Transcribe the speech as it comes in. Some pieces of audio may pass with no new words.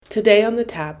Today on The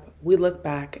Tap, we look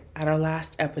back at our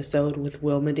last episode with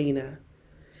Will Medina.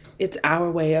 It's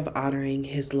our way of honoring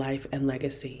his life and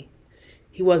legacy.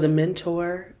 He was a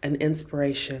mentor, an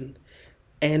inspiration,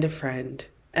 and a friend,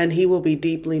 and he will be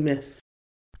deeply missed.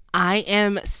 I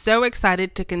am so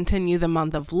excited to continue the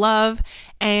month of love,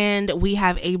 and we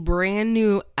have a brand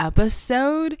new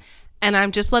episode. And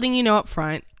I'm just letting you know up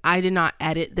front, I did not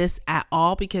edit this at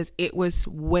all because it was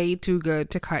way too good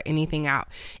to cut anything out.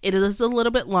 It is a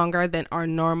little bit longer than our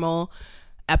normal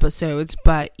episodes,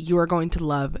 but you are going to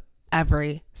love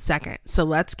every second. So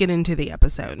let's get into the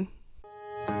episode.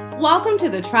 Welcome to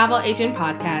the Travel Agent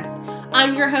Podcast.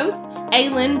 I'm your host,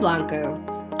 Aylin Blanco.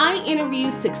 I interview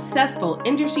successful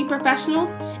industry professionals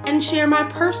and share my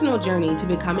personal journey to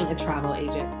becoming a travel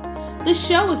agent. The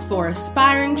show is for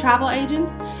aspiring travel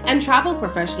agents and travel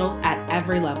professionals at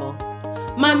every level.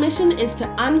 My mission is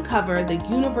to uncover the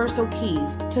universal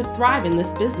keys to thrive in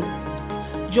this business.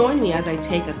 Join me as I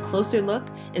take a closer look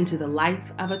into the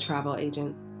life of a travel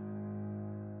agent.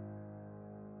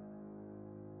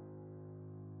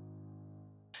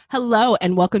 Hello,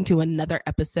 and welcome to another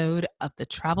episode of the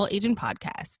Travel Agent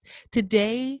Podcast.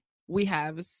 Today, we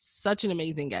have such an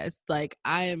amazing guest.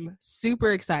 I am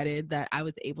super excited that I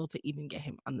was able to even get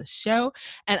him on the show,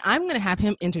 and I'm going to have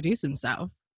him introduce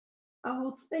himself.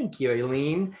 Oh, thank you,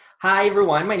 Aileen. Hi,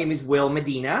 everyone. My name is Will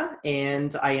Medina,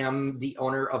 and I am the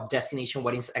owner of Destination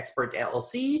Weddings Expert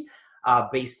LLC,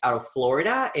 based out of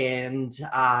Florida. And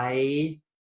I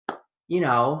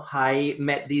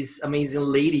met this amazing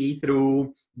lady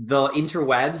through the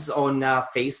interwebs on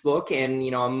Facebook, and,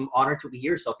 I'm honored to be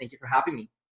here. So thank you for having me.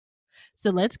 So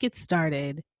let's get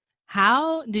started.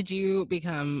 How did you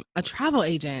become a travel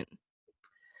agent?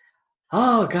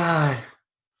 Oh, God.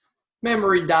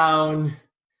 Memory down.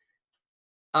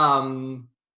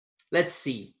 Let's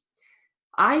see.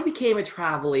 I became a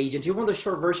travel agent. Do you want the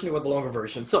short version or the longer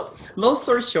version? So, long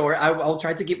story short, I'll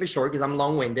try to keep it short because I'm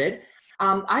long-winded.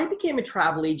 I became a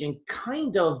travel agent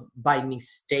kind of by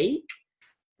mistake,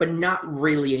 but not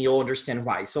really, and you'll understand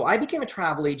why. So I became a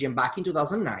travel agent back in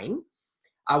 2009.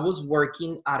 I was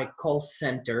working at a call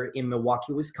center in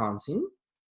Milwaukee, Wisconsin,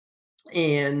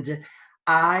 and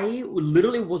I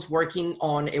literally was working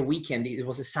on a weekend. It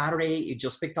was a Saturday. It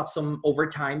just picked up some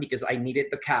overtime because I needed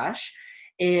the cash.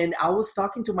 And I was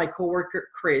talking to my coworker,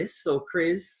 Chris. So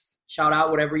Chris, shout out,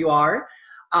 whatever you are.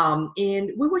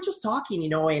 And we were just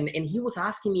talking, and he was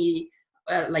asking me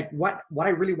what I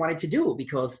really wanted to do,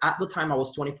 because at the time I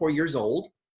was 24 years old.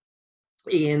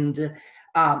 And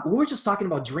we were just talking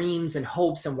about dreams and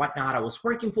hopes and whatnot. I was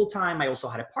working full time. I also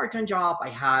had a part-time job.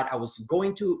 I was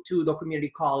going to the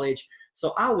community college.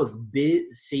 So I was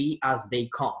busy as they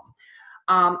come.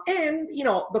 And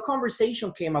the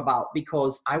conversation came about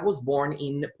because I was born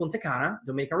in Punta Cana,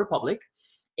 Dominican Republic,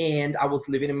 and I was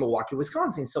living in Milwaukee,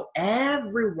 Wisconsin. So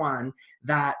everyone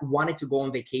that wanted to go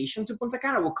on vacation to Punta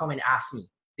Cana would come and ask me.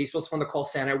 This was from the call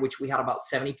center, which we had about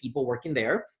 70 people working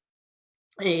there.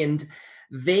 And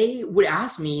they would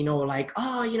ask me,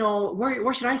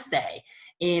 where should I stay?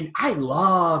 And I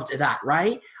loved that,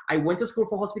 right? I went to school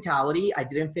for hospitality. I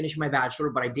didn't finish my bachelor,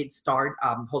 but I did start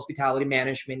hospitality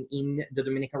management in the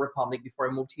Dominican Republic before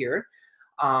I moved here.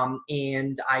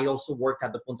 And I also worked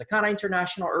at the Punta Cana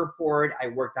International Airport. I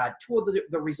worked at two of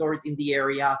the resorts in the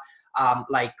area,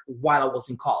 while I was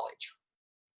in college.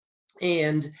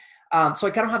 And so I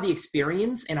kind of had the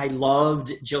experience, and I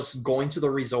loved just going to the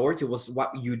resorts. It was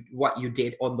what you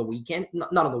did on the weekend,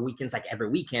 not on the weekends like every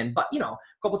weekend, but a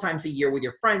couple times a year with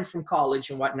your friends from college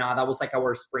and whatnot. That was like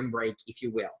our spring break, if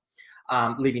you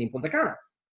will, living in Punta Cana.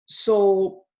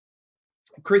 So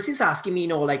Chris is asking me,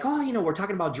 we're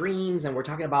talking about dreams and we're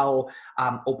talking about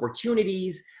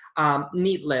opportunities.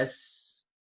 Needless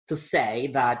to say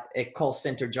that a call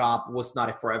center job was not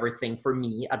a forever thing for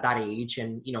me at that age,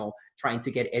 and, trying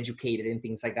to get educated and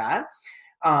things like that.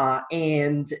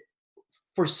 And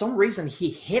for some reason he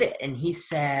hit it, and he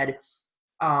said,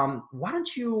 why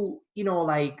don't you,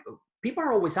 people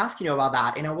are always asking you about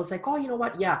that. And I was like, oh, you know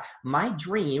what? Yeah, my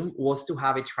dream was to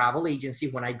have a travel agency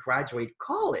when I graduate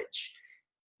college.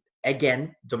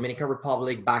 Again, Dominican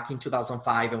Republic back in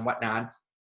 2005 and whatnot.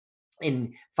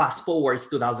 And fast forwards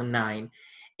 2009.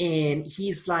 And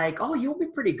he's like, oh, you'll be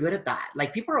pretty good at that.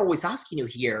 People are always asking you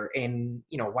here, and,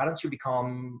 why don't you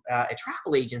become a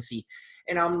travel agency?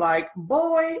 And I'm like,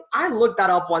 boy, I looked that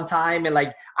up one time, and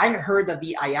I heard that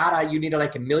the IATA, you needed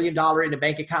 $1 million in a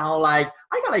bank account. I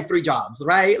got 3 jobs,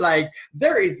 right?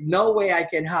 There is no way I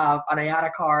can have an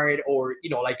IATA card or,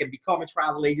 and become a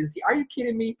travel agency. Are you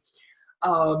kidding me?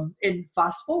 And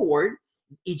fast forward,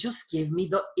 it just gave me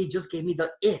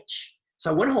the itch. So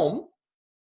I went home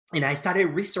And I started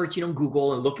researching on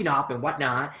Google and looking up and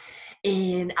whatnot.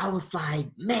 And I was like,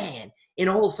 man. And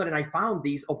all of a sudden, I found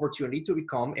this opportunity to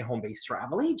become a home-based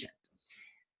travel agent.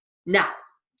 Now,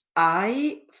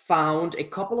 I found a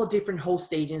couple of different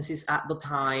host agencies at the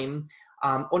time.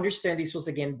 Understand this was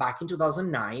again back in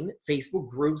 2009. Facebook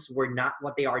groups were not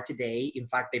what they are today. In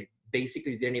fact, they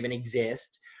basically didn't even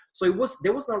exist. So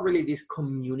there was not really this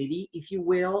community, if you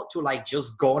will, to like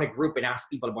just go in a group and ask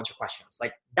people a bunch of questions.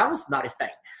 Like that was not a thing.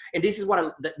 And this is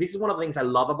this is one of the things I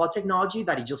love about technology,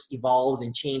 that it just evolves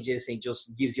and changes and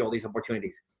just gives you all these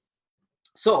opportunities.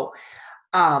 So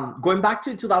going back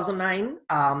to 2009,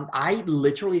 I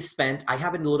literally spent, I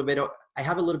have a little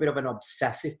bit of an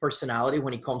obsessive personality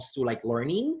when it comes to like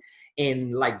learning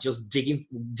and like just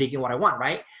digging what I want,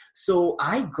 right? So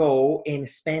I go and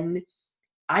spend,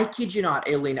 I kid you not,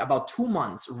 Aileen, about 2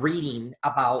 months reading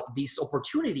about this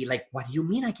opportunity. Like, what do you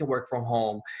mean I can work from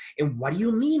home? And what do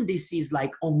you mean this is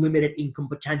like unlimited income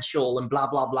potential and blah,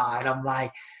 blah, blah. And I'm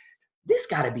like, this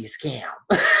gotta be a scam.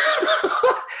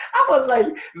 I was like,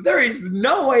 there is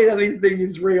no way that this thing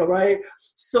is real, right?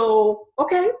 So,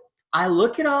 okay, I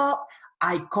look it up.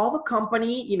 I call the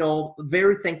company, you know,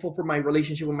 very thankful for my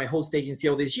relationship with my host agency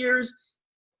all these years.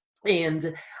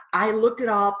 And I looked it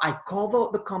up. I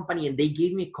called the company and they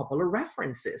gave me a couple of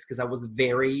references because I was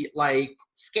very like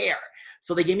scared.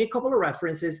 So they gave me a couple of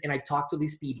references and I talked to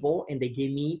these people and they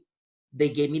gave me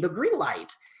the green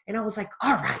light. And I was like,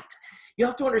 all right. You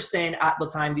have to understand at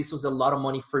the time, this was a lot of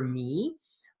money for me.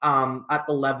 At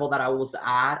the level that I was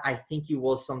at, I think it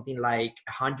was something like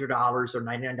 $100 or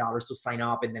 $99 to sign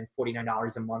up and then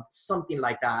 $49 a month, something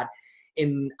like that.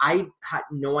 And I had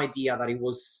no idea that it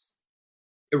was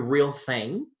a real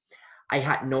thing. I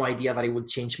had no idea that it would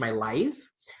change my life.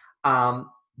 But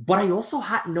I also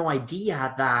had no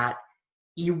idea that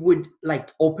it would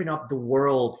like open up the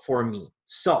world for me.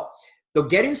 So the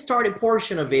getting started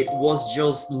portion of it was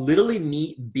just literally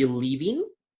me believing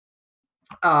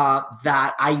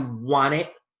that I wanted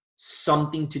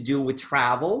something to do with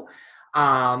travel.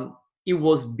 It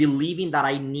was believing that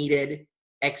I needed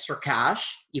extra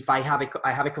cash. If I have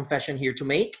a confession here to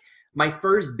make. My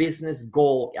first business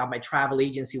goal at my travel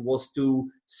agency was to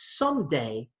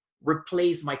someday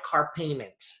replace my car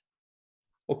payment.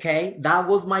 Okay, that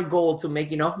was my goal, to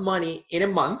make enough money in a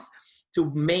month to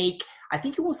make, I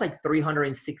think it was like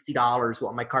 $360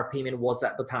 what my car payment was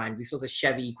at the time. This was a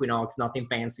Chevy Equinox, nothing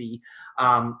fancy.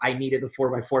 I needed the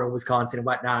 4x4 in Wisconsin and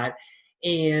whatnot.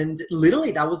 And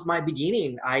literally that was my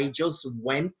beginning. I just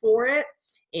went for it.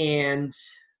 And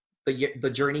the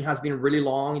journey has been really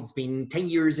long. It's been 10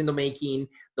 years in the making.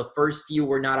 The first few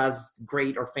were not as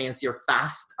great or fancy or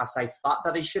fast as I thought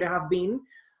that they should have been.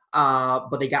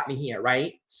 But they got me here,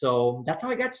 right? So that's how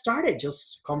I got started.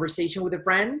 Just conversation with a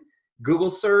friend, Google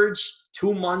search,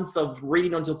 2 months of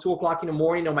reading until 2 o'clock in the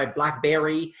morning on my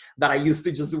BlackBerry that I used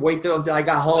to just wait until I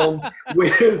got home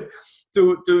with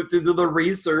to do the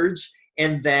research,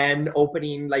 and then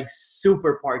opening like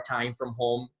super part-time from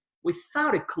home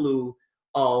without a clue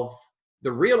of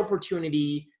the real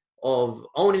opportunity of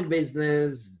owning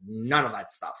business, none of that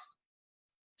stuff.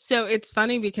 So it's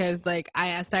funny because like I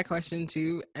ask that question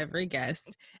to every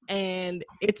guest, and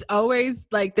it's always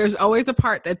like there's always a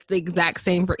part that's the exact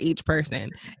same for each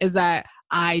person, is that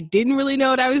I didn't really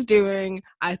know what I was doing.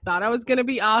 I thought I was going to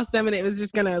be awesome and it was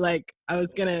just going to like I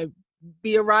was going to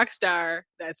be a rock star.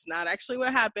 That's not actually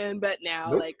what happened, but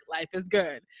now like life is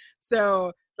good.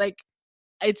 So like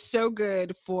it's so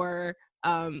good for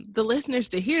the listeners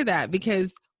to hear that,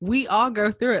 because we all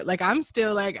go through it. Like I'm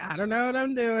still like, I don't know what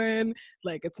I'm doing.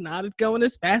 Like it's not going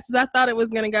as fast as I thought it was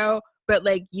going to go. But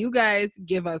like you guys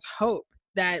give us hope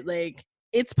that like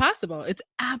it's possible. It's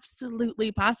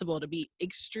absolutely possible to be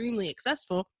extremely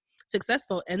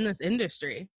successful in this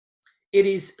industry. It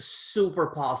is super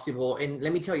possible. And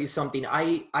let me tell you something.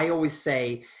 I always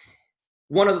say,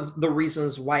 one of the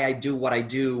reasons why I do what I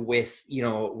do with, you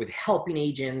know, with helping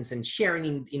agents and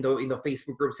sharing in the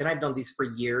Facebook groups, and I've done this for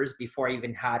years before I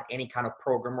even had any kind of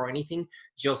program or anything,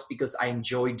 just because I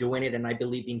enjoy doing it and I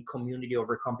believe in community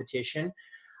over competition.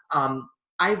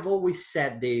 I've always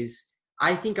said this.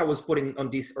 I think I was put on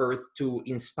this earth to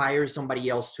inspire somebody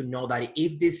else to know that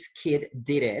if this kid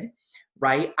did it,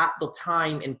 right, at the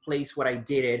time and place where I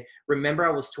did it, remember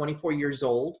I was 24 years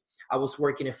old. I was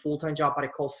working a full-time job at a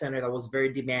call center that was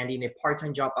very demanding, a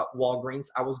part-time job at Walgreens.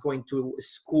 I was going to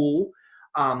school,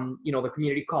 the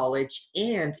community college.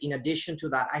 And in addition to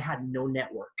that, I had no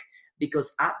network,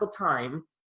 because at the time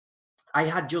I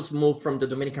had just moved from the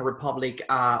Dominican Republic,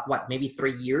 maybe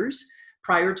 3 years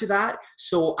prior to that.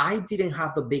 So I didn't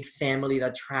have the big family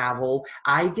that travel.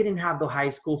 I didn't have the high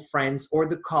school friends or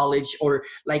the college, or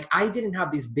like I didn't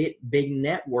have this big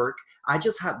network. I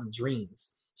just had the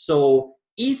dreams. So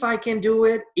if I can do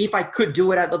it, if I could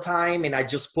do it at the time and I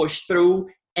just push through,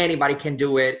 anybody can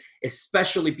do it,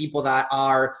 especially people that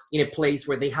are in a place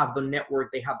where they have the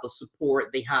network, they have the support,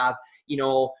 they have, you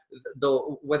know, the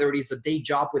whether it is a day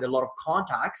job with a lot of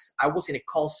contacts. I was in a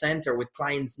call center with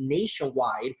clients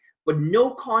nationwide, but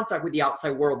no contact with the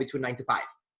outside world between 9 to 5.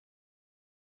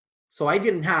 So I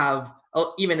didn't have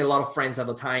even a lot of friends at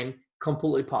the time.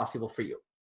 Completely possible for you.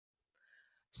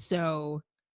 So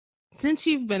since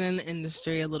you've been in the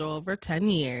industry a little over 10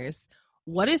 years,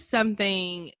 what is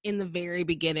something in the very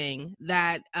beginning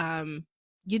that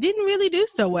you didn't really do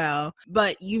so well,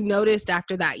 but you noticed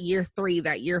after that year 3,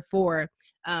 that year 4,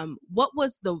 what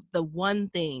was the one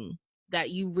thing that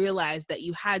you realized that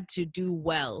you had to do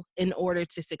well in order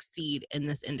to succeed in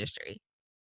this industry?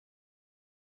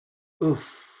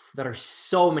 Oof, there are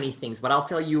so many things, but I'll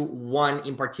tell you one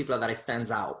in particular that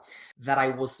stands out, that I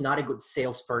was not a good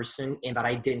salesperson and that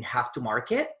I didn't have to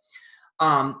market.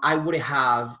 I would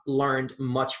have learned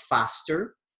much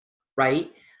faster,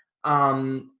 right?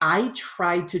 I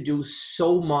tried to do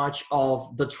so much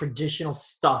of the traditional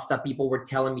stuff that people were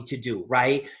telling me to do,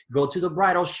 right? Go to the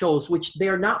bridal shows, which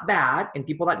they're not bad. And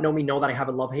people that know me know that I have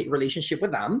a love-hate relationship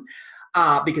with them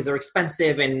because they're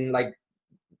expensive and like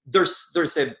there's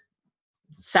a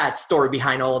sad story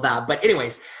behind all of that. But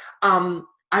anyways,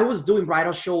 I was doing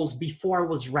bridal shows before I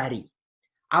was ready.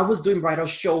 I was doing bridal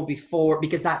show before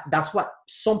because that's what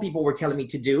some people were telling me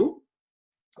to do.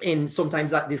 And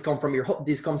sometimes this comes from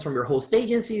your host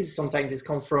agencies. Sometimes this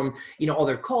comes from, you know,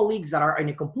 other colleagues that are in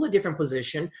a completely different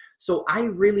position. So I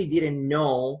really didn't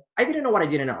know. I didn't know what I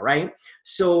didn't know, right?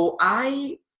 So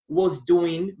I was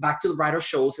doing back to the bridal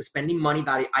shows, spending money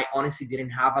that I honestly didn't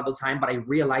have at the time, but I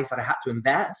realized that I had to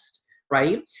invest,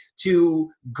 right?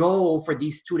 To go for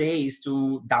these 2 days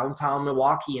to downtown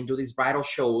Milwaukee and do these bridal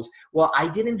shows. Well, I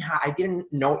didn't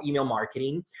know email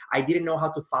marketing. I didn't know how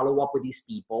to follow up with these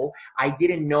people. I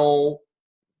didn't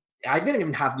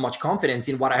even have much confidence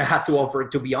in what I had to offer,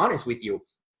 to be honest with you.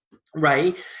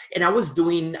 Right. And I was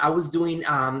doing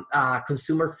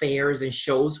consumer fairs and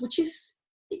shows, which is,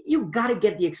 you got to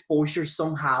get the exposure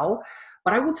somehow.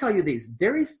 But I will tell you this,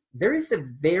 there is a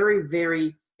very,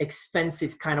 very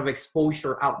expensive kind of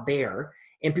exposure out there.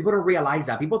 And people don't realize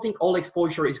that. People think all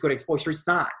exposure is good exposure. It's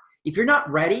not. If you're not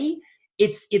ready,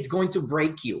 it's going to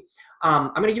break you.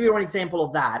 I'm going to give you one example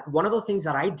of that. One of the things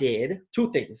that I did,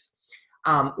 2 things.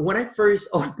 When I first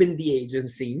opened the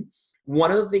agency,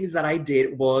 one of the things that I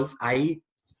did was I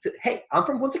said, hey, I'm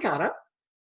from Punta Cana.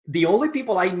 The only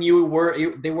people I knew were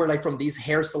like from these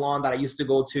hair salon that I used to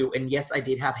go to. And yes, I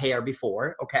did have hair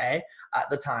before, okay, at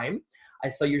the time. I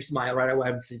saw your smile right away.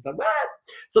 I was like, what?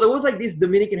 So there was like this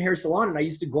Dominican hair salon and I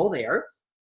used to go there.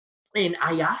 And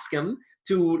I asked him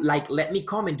to like, let me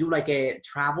come and do like a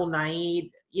travel night,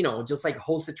 you know, just like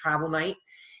host a travel night.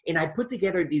 And I put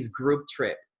together this group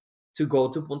trip to go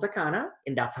to Punta Cana.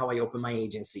 And that's how I opened my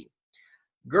agency.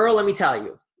 Girl, let me tell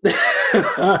you,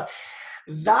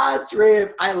 that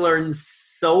trip, I learned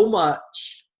so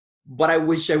much, but I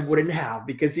wish I wouldn't have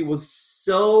because it was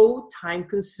so time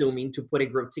consuming to put a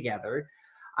group together.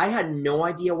 I had no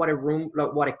idea what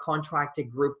a contracted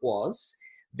group was.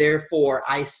 Therefore,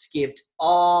 I skipped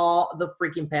all the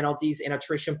freaking penalties and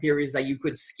attrition periods that you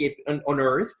could skip on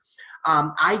earth.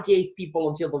 I gave people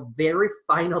until the very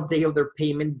final day of their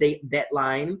payment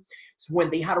deadline. So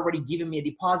when they had already given me a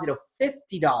deposit of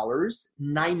 $50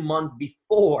 9 months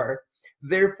before.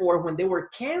 Therefore, when they were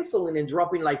canceling and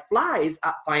dropping like flies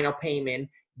at final payment,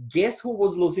 guess who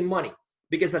was losing money?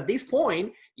 Because at this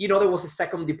point, you know, there was a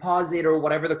second deposit or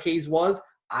whatever the case was.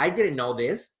 I didn't know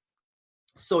this.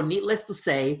 So needless to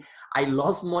say, I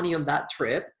lost money on that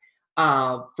trip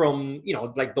from, you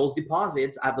know, like those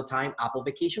deposits at the time. Apple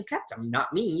Vacation kept them,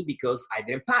 not me, because I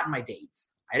didn't patent my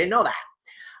dates. I didn't know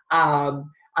that.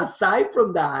 Aside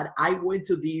from that, I went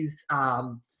to this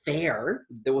fair.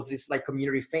 There was this like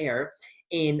community fair.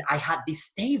 And I had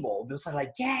this table. It was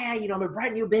like, yeah, you know, I'm a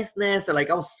brand new business. And like,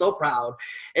 I was so proud.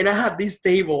 And I had this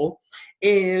table.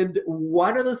 And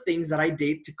one of the things that I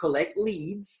did to collect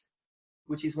leads,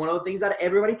 which is one of the things that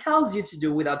everybody tells you to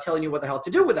do without telling you what the hell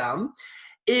to do with them,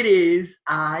 it is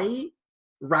I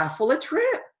raffle a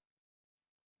trip.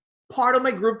 Part of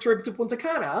my group trip to Punta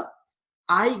Cana,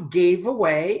 I gave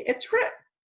away a trip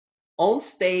on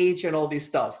stage and all this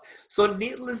stuff. So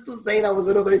needless to say, that was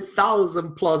another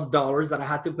 $1,000+ that I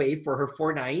had to pay for her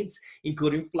 4 nights,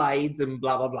 including flights and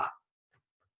blah, blah, blah.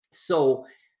 So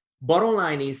bottom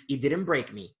line is, it didn't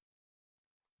break me.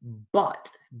 But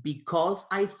because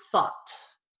I thought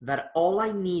that all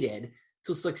I needed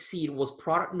to succeed was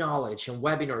product knowledge and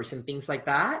webinars and things like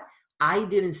that, I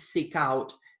didn't seek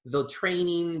out the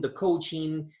training, the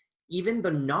coaching, even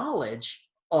the knowledge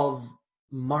of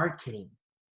marketing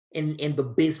and the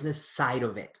business side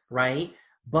of it, right?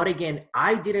 But again,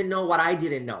 I didn't know what I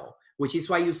didn't know, which is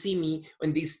why you see me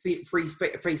in these free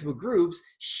Facebook groups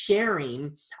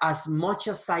sharing as much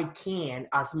as I can,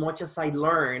 as much as I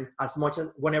learn, as much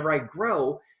as whenever I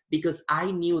grow, because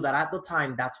I knew that at the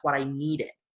time, that's what I needed.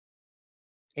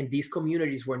 And these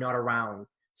communities were not around.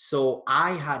 So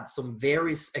I had some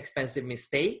very expensive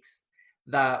mistakes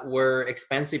that were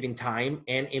expensive in time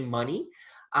and in money.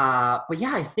 But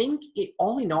yeah, I think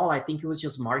all in all, I think it was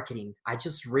just marketing. I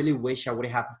just really wish I would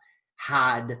have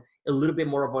had a little bit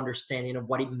more of understanding of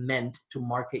what it meant to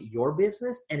market your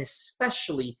business, and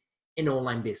especially in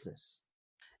online business.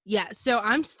 Yeah, so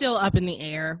I'm still up in the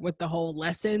air with the whole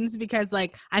lessons, because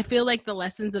like I feel like the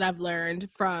lessons that I've learned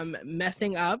from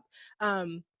messing up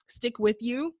stick with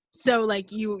you. So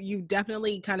like you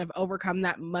definitely kind of overcome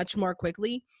that much more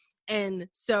quickly. And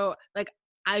so like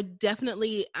I'm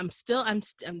definitely up in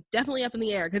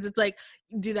the air, because it's like,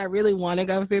 did I really want to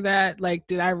go through that? Like,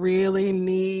 did I really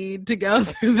need to go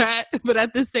through that? But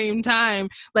at the same time,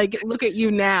 like, look at you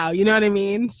now, you know what I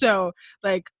mean? So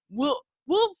like we'll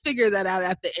figure that out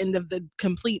at the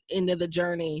complete end of the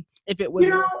journey, if it was.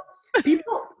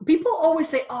 People always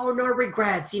say, oh, no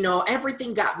regrets,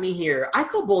 everything got me here. I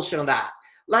call bullshit on that.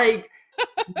 Like,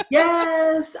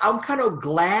 yes, I'm kind of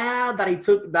glad that it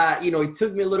took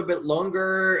me a little bit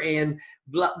longer,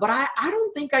 but I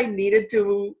don't think I needed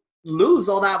to lose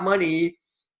all that money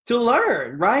to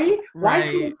learn, right? Why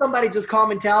couldn't somebody just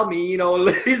come and tell me,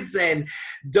 listen,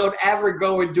 don't ever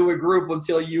go and do a group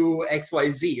until you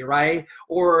XYZ, right?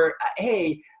 Or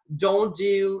hey, don't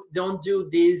do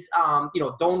this,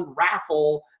 don't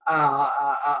raffle a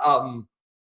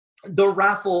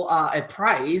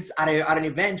prize at an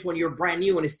event when you're brand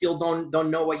new and still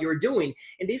don't know what you're doing.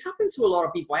 And this happens to a lot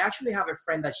of people. I actually have a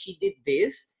friend that she did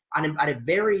this at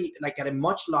a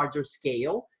much larger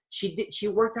scale. She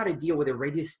worked out a deal with a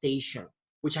radio station,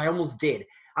 which I almost did.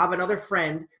 I have another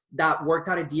friend that worked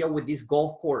out a deal with this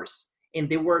golf course, and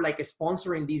they were like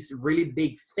sponsoring these really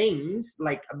big things,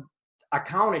 like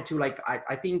accounted to like,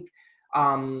 I think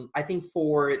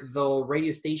for the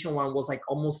radio station one was like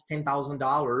almost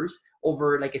 $10,000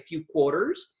 over like a few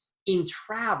quarters in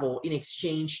travel in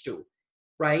exchange to,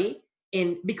 right?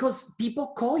 And because people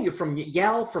call you from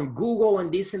Yelp, from Google,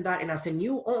 and this and that, and as a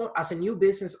new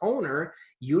business owner,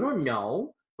 you don't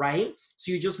know, right?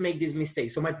 So you just make these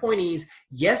mistakes. So my point is,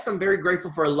 yes, I'm very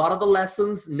grateful for a lot of the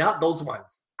lessons, not those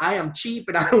ones. I am cheap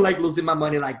and I don't like losing my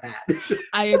money like that.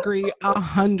 I agree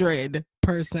 100%.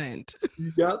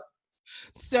 Yep.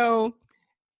 So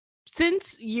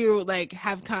since you like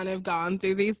have kind of gone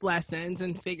through these lessons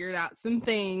and figured out some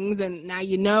things, and now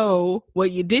you know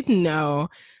what you didn't know,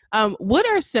 what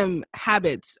are some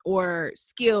habits or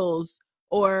skills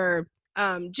or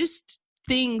just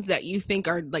things that you think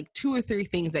are like 2 or 3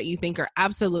 things that you think are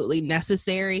absolutely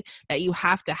necessary that you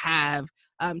have to have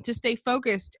to stay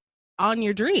focused on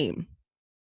your dream?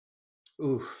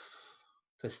 Oof.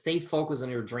 To stay focused on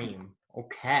your dream.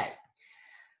 Okay.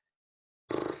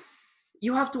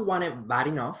 You have to want it bad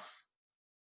enough.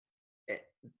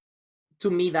 To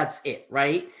me, that's it,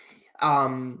 right?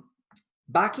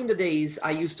 Back in the days,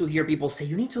 I used to hear people say,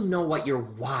 you need to know what your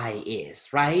why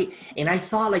is, right? And I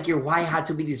thought like your why had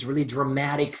to be this really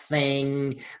dramatic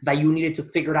thing that you needed to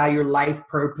figure out your life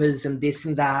purpose and this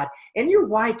and that. And your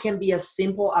why can be as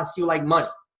simple as you like money,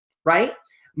 right?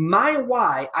 My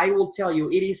why, I will tell you,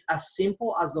 it is as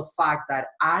simple as the fact that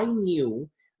I knew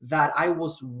that I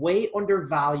was way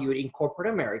undervalued in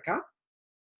corporate America,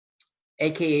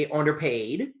 aka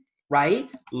underpaid, right?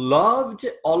 Loved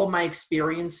all of my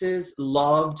experiences,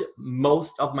 loved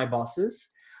most of my bosses,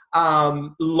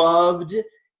 loved,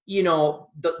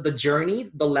 the journey,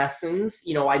 the lessons.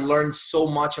 I learned so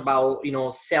much about,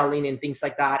 selling and things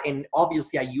like that. And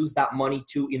obviously I used that money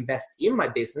to invest in my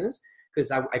business because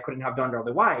I couldn't have done it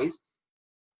otherwise.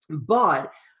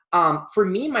 But for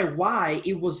me, my why,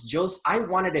 it was just, I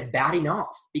wanted it bad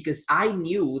enough because I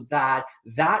knew that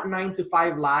 9 to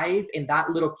 5 life and that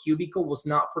little cubicle was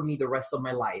not for me the rest of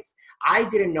my life. I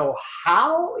didn't know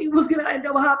how it was going to end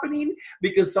up happening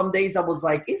because some days I was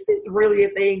like, is this really a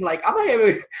thing? Like, am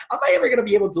I ever going to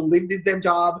be able to leave this damn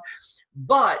job?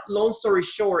 But long story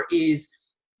short is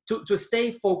to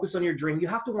stay focused on your dream, you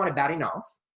have to want it bad enough.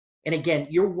 And again,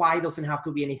 your why doesn't have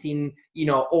to be anything,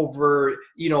 over,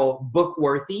 book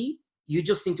worthy. You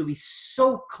just need to be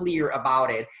so clear about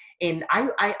it. And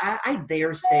I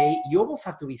dare say you almost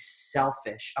have to be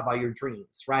selfish about your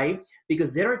dreams, right?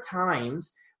 Because there are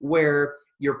times where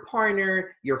your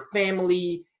partner, your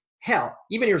family, hell,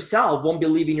 even yourself won't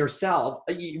believe in yourself,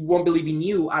 won't believe in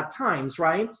you at times,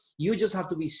 right? You just have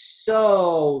to be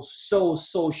so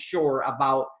sure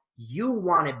about you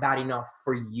want it bad enough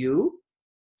for you.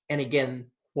 And again,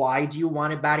 why do you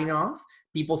want it bad enough?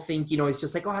 People think, it's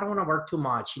just like, oh, I don't want to work too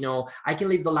much. I can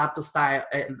leave the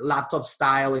laptop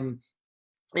style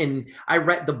and I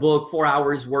read the book 4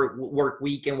 hours work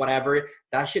week and whatever.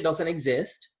 That shit doesn't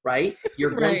exist, right?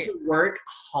 You're going Right. to work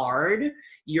hard.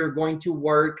 You're going to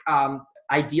work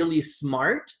ideally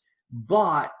smart,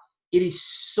 but it is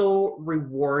so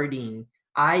rewarding.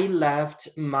 I left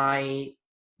my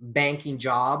banking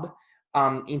job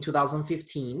in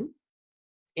 2015,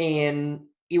 and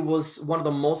it was one of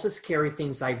the most scary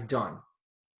things I've done.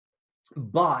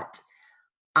 But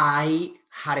I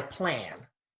had a plan,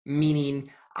 meaning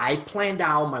I planned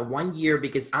out my 1 year,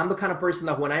 because I'm the kind of person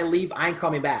that when I leave, I ain't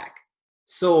coming back.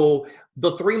 So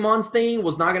the 3 months thing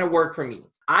was not going to work for me.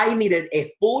 I needed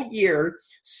a full year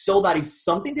so that if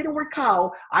something didn't work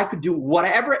out, I could do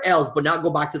whatever else, but not go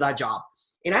back to that job.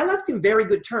 And I left in very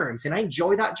good terms, and I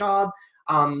enjoyed that job.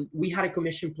 We had a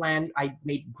commission plan. I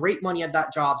made great money at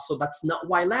that job. So that's not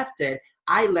why I left it.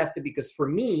 I left it because for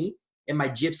me, in my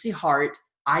gypsy heart,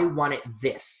 I wanted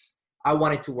this. I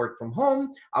wanted to work from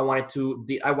home. I wanted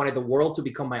the world to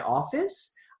become my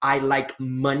office. I like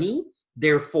money.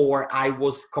 Therefore, I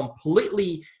was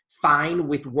completely fine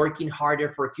with working harder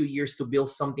for a few years to build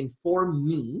something for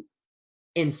me,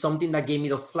 and something that gave me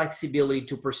the flexibility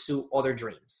to pursue other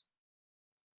dreams.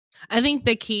 I think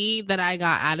the key that I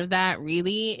got out of that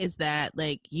really is that,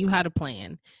 like, you had a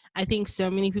plan. I think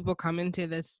so many people come into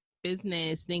this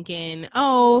business thinking,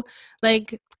 oh,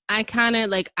 like, I kind of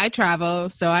like, I travel,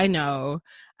 so I know,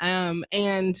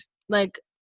 and like,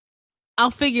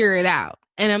 I'll figure it out.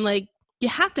 And I'm like, you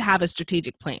have to have a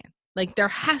strategic plan. Like, there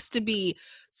has to be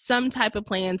some type of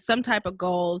plan, some type of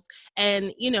goals,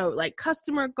 and, like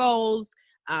customer goals,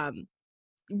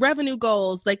 revenue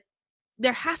goals, like,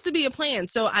 there has to be a plan.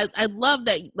 So I love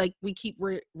that, like, we keep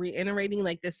reiterating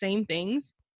like the same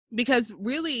things, because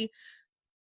really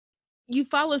you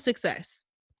follow success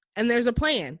and there's a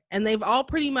plan, and they've all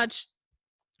pretty much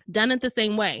done it the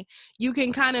same way. You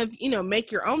can kind of,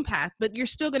 make your own path, but you're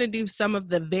still going to do some of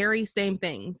the very same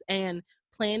things. And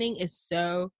planning is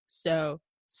so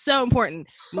important.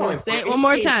 I'm going to say it one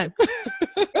more time.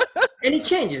 And it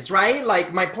changes, right?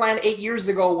 Like, my plan 8 years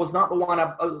ago was not the one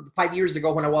 5 years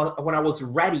ago when I was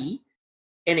ready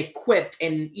and equipped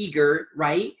and eager,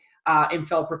 right? And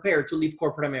felt prepared to leave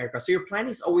corporate America. So your plan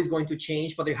is always going to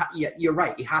change, but you're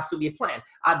right. It has to be a plan.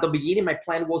 At the beginning, my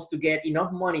plan was to get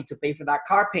enough money to pay for that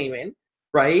car payment,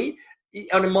 right?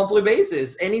 On a monthly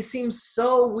basis. And it seems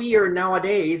so weird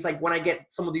nowadays, like when I get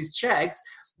some of these checks,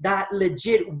 that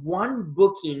legit one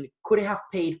booking could have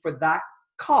paid for that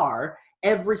car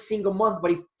every single month,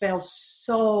 but it fell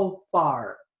so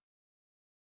far.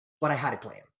 But I had a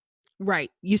plan. Right.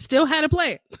 You still had a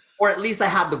plan. Or at least I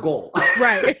had the goal.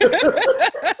 Right.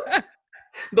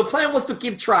 The plan was to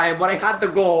keep trying, but I had the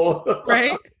goal.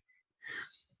 Right.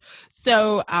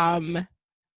 So,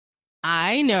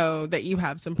 I know that you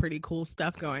have some pretty cool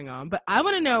stuff going on, but I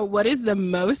want to know, what is the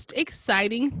most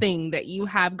exciting thing that you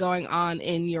have going on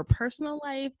in your personal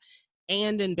life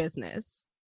and in business?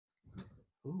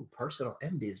 Ooh, personal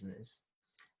and business.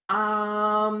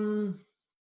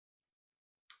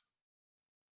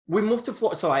 We moved to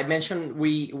Florida. So I mentioned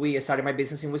we started my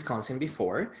business in Wisconsin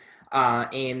before,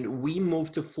 and we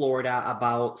moved to Florida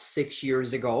about 6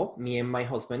 years ago, me and my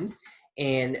husband.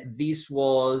 And this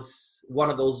was one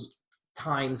of those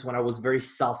times when I was very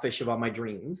selfish about my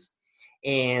dreams.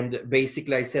 And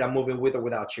basically I said, I'm moving with or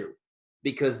without you,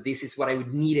 because this is what I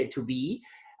would need it to be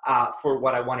for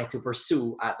what I wanted to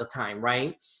pursue at the time,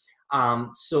 right?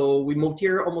 So we moved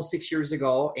here almost 6 years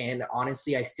ago, and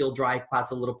honestly, I still drive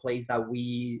past a little place that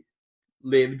we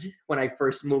lived when I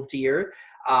first moved here.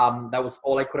 That was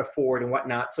all I could afford and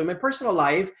whatnot. So in my personal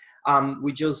life,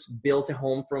 we just built a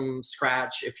home from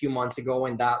scratch a few months ago,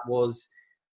 and that was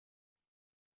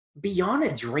beyond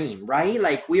a dream, right?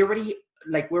 Like we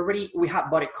had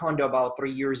bought a condo about 3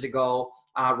 years ago,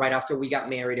 right after we got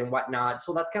married and whatnot.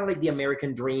 So that's kind of like the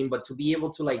American dream, but to be able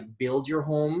to like build your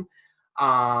home,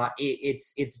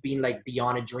 it's been like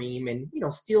beyond a dream, and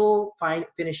still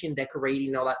finishing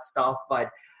decorating all that stuff. But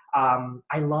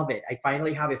I love it. I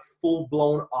finally have a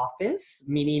full-blown office,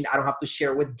 meaning I don't have to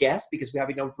share with guests because we have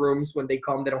enough rooms. When they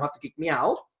come, they don't have to kick me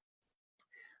out.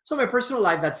 So my personal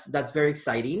life, that's very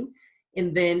exciting.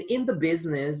 And then in the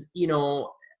business,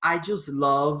 I just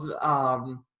love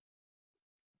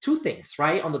two things,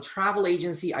 right? On the travel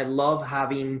agency, I love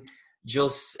having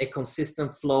just a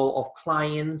consistent flow of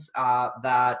clients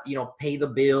that pay the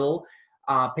bills,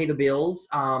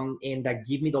 and that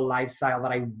give me the lifestyle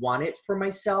that I wanted for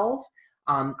myself.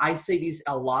 I say this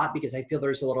a lot because I feel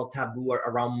there's a little taboo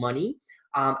around money.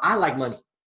 I like money.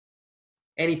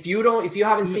 And if you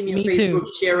haven't seen me on Facebook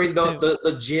sharing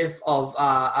the gif of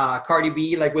Cardi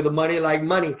B, like with the money, like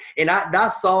money. And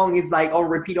that song is like on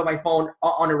repeat on my phone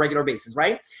on a regular basis,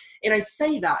 right? And I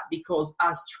say that because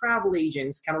as travel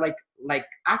agents, kind of like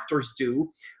actors do,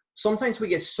 sometimes we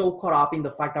get so caught up in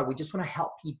the fact that we just want to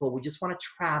help people. We just want to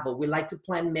travel. We like to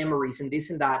plan memories and this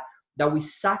and that we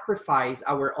sacrifice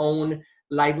our own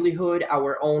livelihood,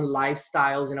 our own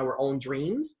lifestyles, and our own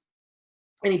dreams.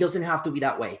 And it doesn't have to be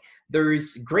that way.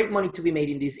 There's great money to be made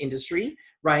in this industry,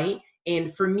 right?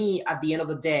 And for me, at the end of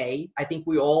the day, I think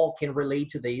we all can relate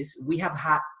to this. We have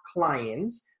had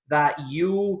clients that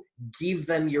you give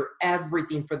them your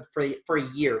everything for a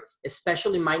year,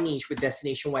 especially my niche with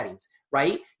destination weddings,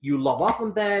 right? You love up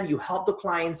on them, you help the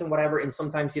clients and whatever, and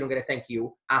sometimes you don't get a thank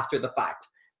you after the fact.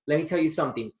 Let me tell you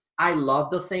something. I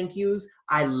love the thank yous.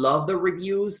 I love the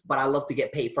reviews, but I love to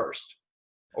get paid first.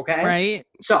 Okay? Right.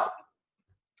 So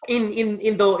in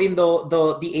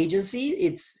the agency,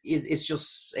 it's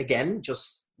just, again,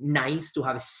 just nice to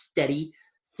have a steady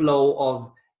flow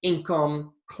of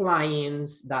income,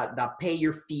 clients that pay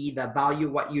your fee, that value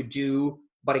what you do.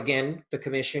 But again, the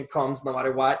commission comes no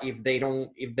matter what if they don't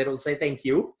say thank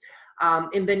you.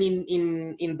 And then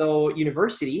in the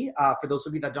university, for those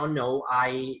of you that don't know,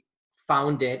 I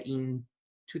founded in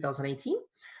 2018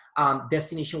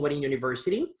 Destination Wedding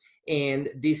University. And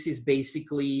this is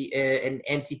basically an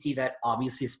entity that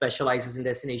obviously specializes in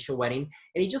destination wedding.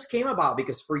 And it just came about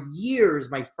because for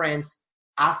years, my friends,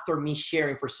 after me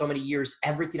sharing for so many years,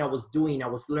 everything I was doing, I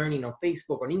was learning on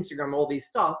Facebook, on Instagram, all this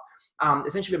stuff,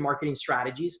 essentially marketing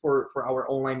strategies for our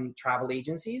online travel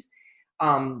agencies.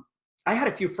 I had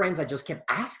a few friends that just kept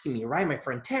asking me, right? My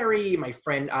friend Terry, my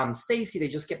friend Stacy, they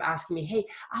just kept asking me, hey,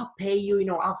 I'll pay you,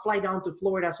 I'll fly down to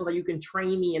Florida so that you can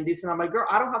train me and this. And I'm like, girl,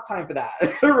 I don't have time for that,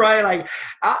 right? Like,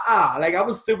 like I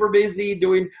was super busy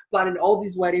planning all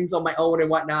these weddings on my own and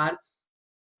whatnot.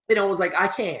 And I was like, I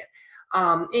can't.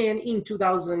 And in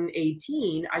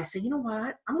 2018, I said, you know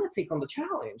what? I'm going to take on the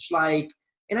challenge.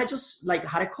 And I just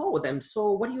had a call with them. So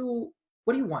what do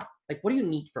you want? Like, what do you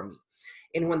need from me?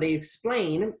 And when they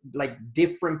explain,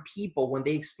 different people, when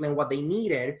they explain what they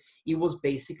needed, it was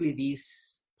basically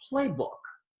this playbook,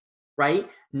 right?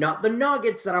 Not the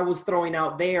nuggets that I was throwing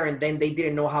out there. And then they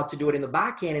didn't know how to do it in the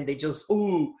back end. And they just,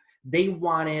 they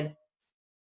wanted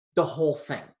the whole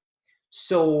thing.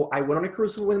 So I went on a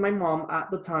cruise with my mom at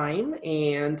the time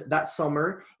and that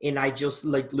summer, and I just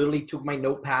literally took my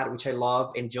notepad, which I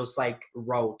love, and just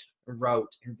wrote.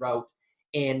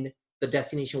 And the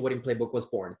Destination Wedding Playbook was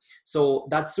born. So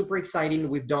that's super exciting.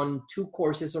 We've done 2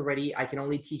 courses already. I can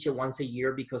only teach it once a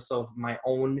year because of my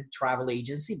own travel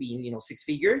agency being, 6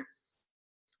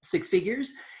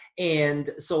 figures. And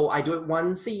so I do it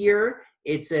once a year.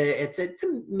 It's a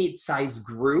mid-sized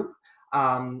group.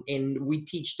 And we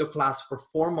teach the class for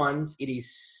 4 months. It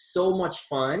is so much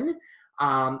fun.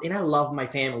 And I love my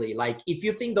family. If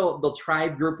you think the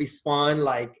tribe group is fun,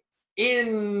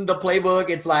 in the playbook,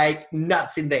 it's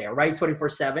nuts in there, right?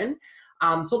 24/7.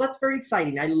 So that's very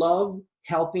exciting. I love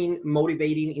helping,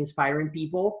 motivating, inspiring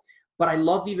people, but I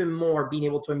love even more being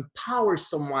able to empower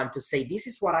someone to say, this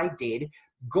is what I did,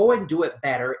 go and do it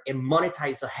better and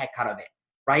monetize the heck out of it,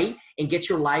 right? And get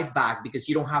your life back because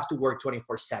you don't have to work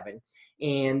 24/7.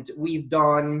 And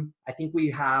I think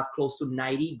we have close to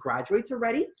 90 graduates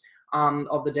already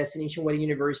of the Destination Wedding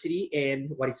University.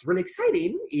 And what is really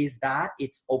exciting is that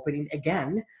it's opening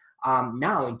again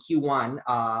now in Q1,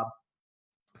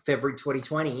 February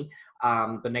 2020.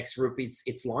 The next group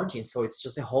it's launching. So it's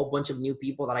just a whole bunch of new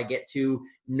people that I get to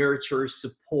nurture,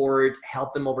 support,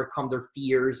 help them overcome their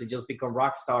fears and just become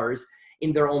rock stars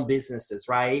in their own businesses,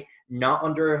 right? Not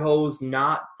under a hose,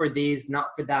 not for this, not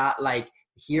for that.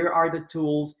 Here are the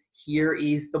tools. Here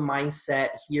is the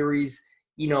mindset. Here's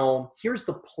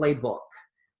the playbook.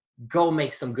 Go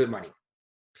make some good money.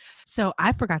 So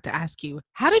I forgot to ask you,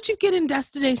 how did you get in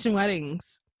destination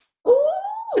weddings?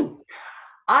 Ooh,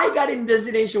 I got in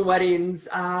destination weddings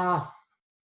about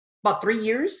 3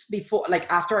 years before,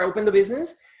 after I opened the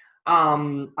business.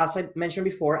 As I mentioned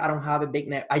before, I didn't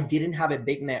have a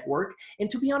big network. And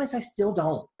to be honest, I still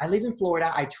don't. I live in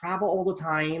Florida. I travel all the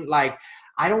time. Like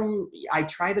I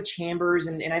try the chambers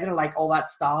and I didn't like all that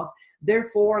stuff.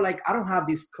 Therefore, like I don't have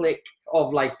this clique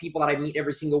of like people that I meet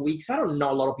every single week. So I don't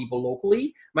know a lot of people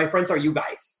locally. My friends are you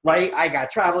guys, right? I got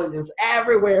travel agents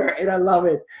everywhere and I love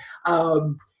it.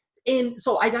 And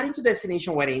so I got into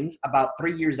destination weddings about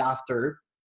 3 years after.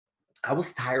 I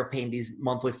was tired of paying this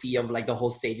monthly fee of like the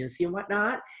host agency and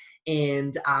whatnot.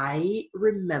 And I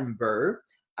remember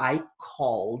I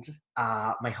called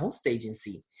my host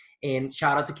agency, and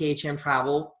shout out to KHM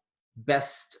Travel,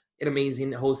 best and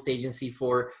amazing host agency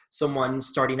for someone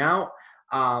starting out.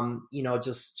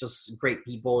 Just great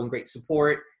people and great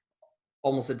support,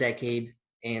 almost a decade,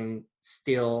 and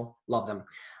still love them.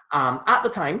 At the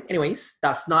time, anyways,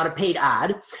 that's not a paid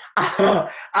ad.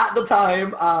 At the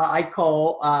time, I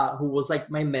call who was like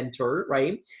my mentor,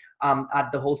 right?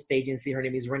 At the host agency. Her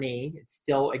name is Renee. It's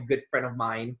still a good friend of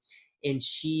mine. And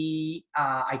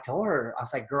I told her, I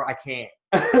was like, girl, I can't.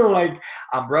 Like,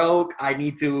 I'm broke. I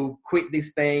need to quit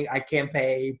this thing. I can't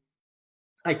pay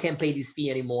this fee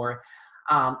anymore.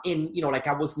 Like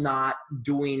I was not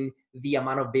doing the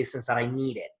amount of business that I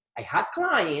needed. I had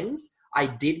clients. I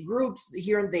did groups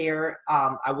here and there.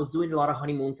 I was doing a lot of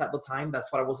honeymoons at the time.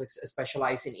 That's what I was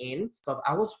specializing in. So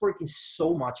I was working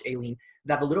so much, Aileen,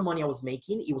 that the little money I was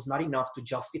making, it was not enough to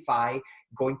justify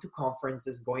going to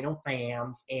conferences, going on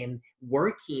FAMs, and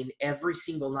working every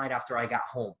single night after I got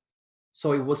home.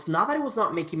 So it was not that I was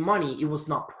not making money. It was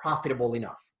not profitable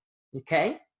enough.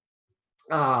 Okay.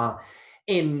 And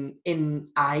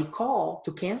I called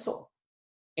to cancel.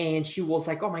 And she was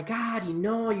like, oh my God,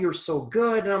 you're so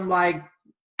good. And I'm like,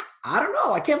 I don't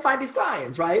know. I can't find these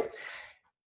clients, right?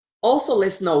 Also,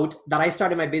 let's note that I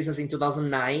started my business in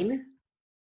 2009,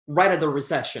 right at the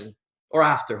recession or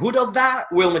after. Who does that?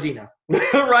 Will Medina,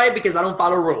 right? Because I don't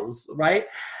follow rules, right?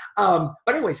 But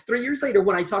anyways, 3 years later,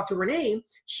 when I talked to Renee,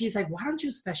 she's like, why don't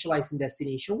you specialize in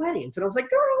destination weddings? And I was like,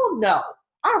 girl, no.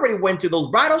 I already went to those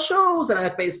bridal shows and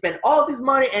I spent all this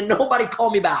money and nobody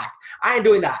called me back. I ain't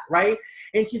doing that, right?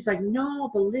 And she's like, no,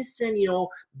 but listen,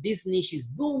 this niche is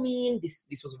booming. This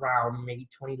was around maybe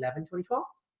 2011, 2012.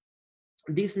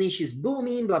 This niche is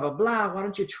booming, blah, blah, blah. Why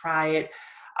don't you try it?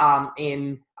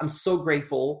 And I'm so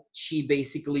grateful. She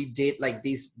basically did like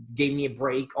this, gave me a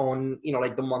break on,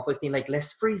 like the monthly thing, like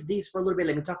let's freeze this for a little bit.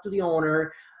 Let me talk to the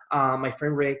owner, my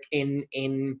friend Rick. And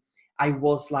I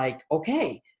was like,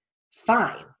 okay,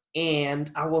 fine. And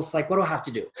I was like, what do I have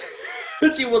to do?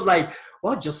 She was like,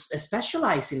 well, just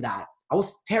specialize in that. I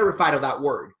was terrified of that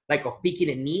word, like of picking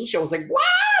a niche. I was like, what?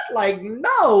 Like,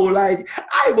 no, like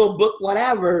I will book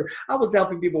whatever. I was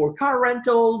helping people with car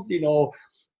rentals,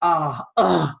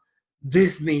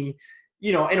 Disney,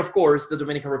 and of course the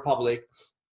Dominican Republic.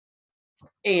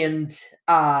 And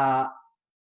I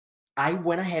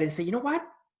went ahead and said, you know what?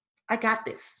 I got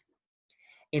this.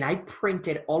 And I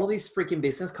printed all of these freaking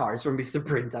business cards from Mr.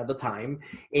 Print at the time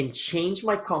and changed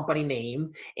my company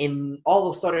name. And all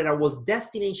of a sudden I was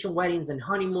Destination Weddings and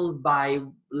Honeymoons by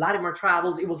Latimer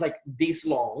Travels. It was like this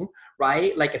long,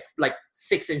 right? Like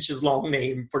 6 inches long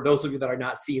name for those of you that are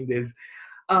not seeing this.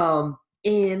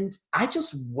 And I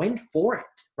just went for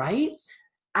it, right?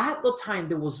 At the time,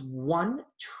 there was one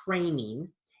training,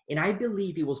 and I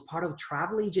believe it was part of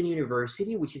Travel Agent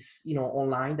University, which is,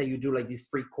 online that you do like these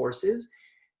free courses.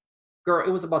 Girl,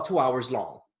 it was about 2 hours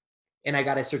long, and I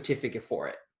got a certificate for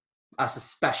it as a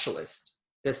specialist,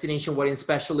 destination wedding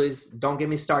specialist. Don't get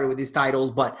me started with these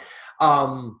titles, but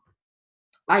I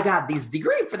got this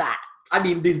degree for that. I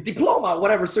mean, this diploma,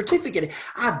 whatever, certificate.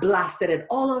 I blasted it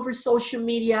all over social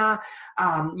media.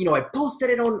 I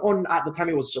posted it on at the time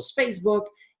it was just Facebook,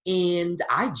 and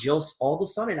I just all of a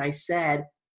sudden I said,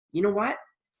 you know what?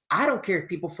 I don't care if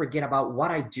people forget about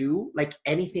what I do, like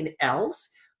anything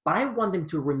else. But I want them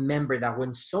to remember that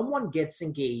when someone gets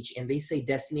engaged and they say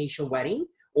destination wedding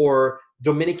or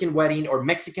Dominican wedding or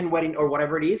Mexican wedding or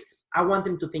whatever it is, I want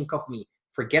them to think of me.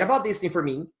 Forget about Disney for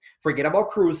me. Forget about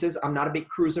cruises. I'm not a big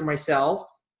cruiser myself.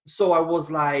 So I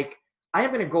was like, I am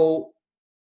going to go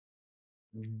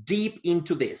deep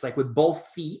into this, like with both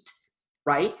feet,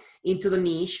 right? Into the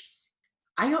niche.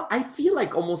 I feel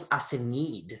like almost as a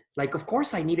need. Like, of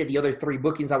course, I needed the other 3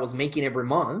 bookings I was making every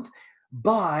month,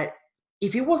 but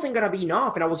if it wasn't going to be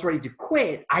enough and I was ready to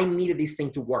quit, I needed this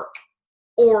thing to work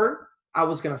or I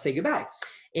was going to say goodbye.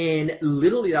 And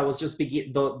literally that was just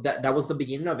that was the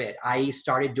beginning of it. I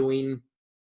started doing,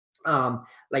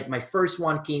 like my first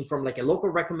one came from like a local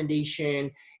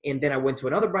recommendation. And then I went to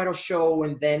another bridal show.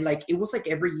 And then like, it was like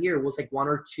every year it was like 1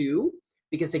 or 2,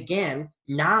 because again,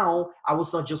 now I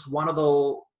was not just one of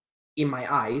the in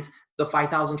my eyes, the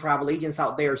 5,000 travel agents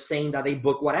out there saying that they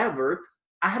book whatever.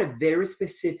 I had a very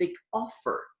specific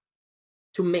offer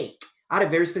to make. I had a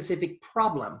very specific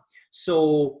problem.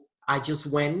 So I just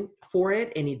went for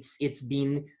it, and it's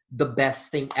been the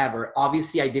best thing ever.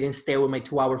 Obviously, I didn't stay with my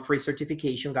 2-hour free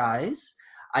certification, guys.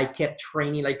 I kept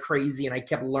training like crazy, and I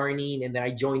kept learning, and then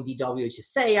I joined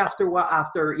DWHSA after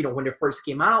when it first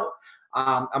came out.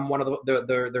 I'm one of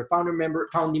their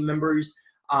founding members,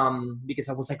 because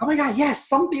I was like, oh my God, yes,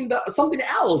 something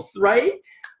else, right?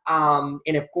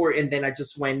 And of course, and then I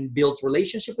just built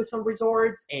relationship with some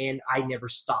resorts, and I never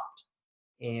stopped.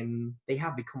 And they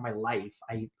have become my life.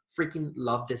 I freaking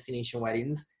love destination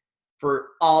weddings for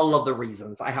all of the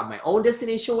reasons. I have my own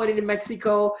destination wedding in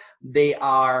Mexico. They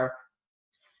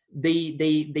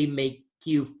make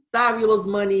you fabulous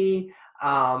money.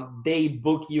 They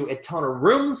book you a ton of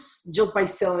rooms just by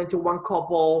selling it to one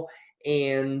couple.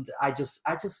 And I just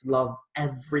love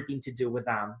everything to do with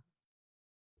them.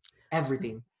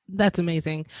 Everything. That's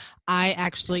amazing. I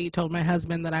actually told my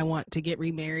husband that I want to get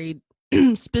remarried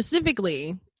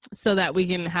specifically so that we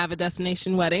can have a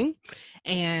destination wedding.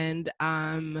 And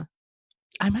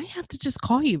I might have to just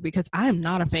call you because I am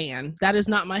not a fan. That is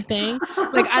not my thing.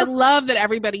 Like, I love that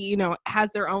everybody,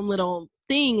 has their own little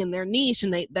thing and their niche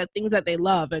and the things that they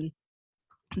love. And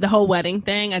the whole wedding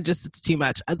thing, it's too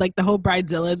much. I like the whole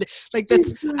bridezilla. Like,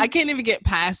 I can't even get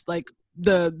past like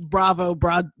the Bravo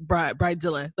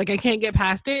bridezilla. Like, I can't get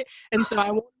past it. And so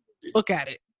I won't look at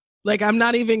it. Like, I'm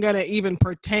not even going to even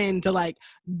pretend to like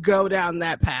go down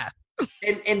that path.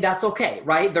 And that's okay,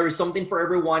 right? There is something for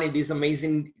everyone in this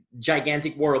amazing,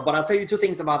 gigantic world. But I'll tell you 2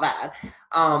 things about that.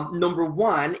 Number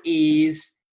one is,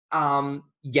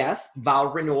 yes,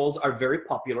 vow renewals are very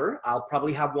popular. I'll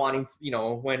probably have one in,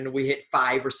 when we hit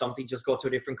 5 or something, just go to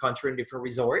a different country and different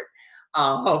resort.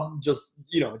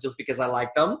 Just because I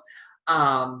like them.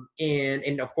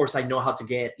 And of course I know how to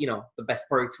get, the best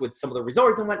perks with some of the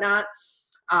resorts and whatnot.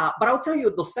 But I'll tell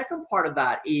you, the second part of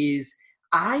that is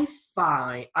I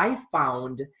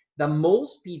found that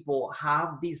most people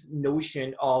have this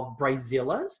notion of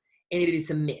bridezillas, and it is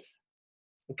a myth.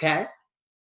 Okay.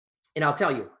 And I'll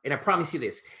tell you, and I promise you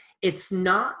this, it's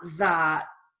not that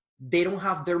they don't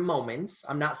have their moments.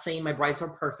 I'm not saying my brides are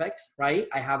perfect, right?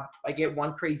 I get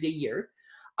one crazy a year.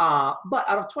 But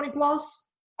out of 20 plus,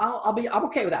 I'm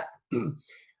okay with that.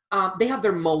 They have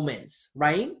their moments,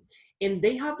 right? And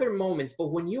they have their moments, but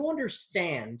when you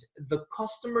understand the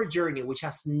customer journey, which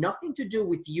has nothing to do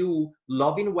with you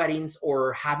loving weddings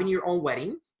or having your own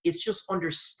wedding, it's just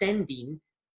understanding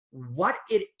what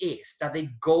it is that they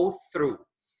go through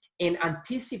and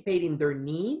anticipating their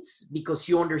needs, because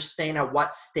you understand at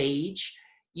what stage,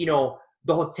 the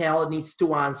hotel needs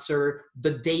to answer,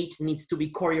 the date needs to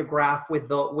be choreographed with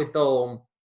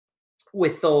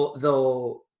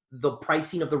the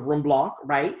pricing of the room block,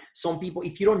 right? Some people,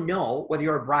 if you don't know whether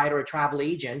you're a bride or a travel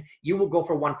agent, you will go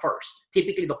for one first,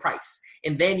 typically the price.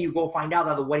 And then you go find out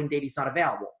that the wedding date is not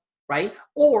available, right?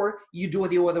 Or you do it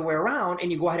the other way around and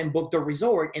you go ahead and book the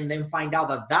resort and then find out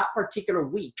that that particular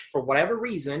week, for whatever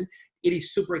reason, it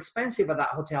is super expensive at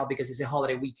that hotel because it's a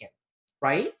holiday weekend,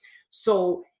 right?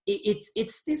 So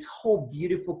it's this whole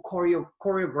beautiful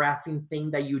choreographing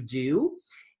thing that you do.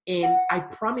 And I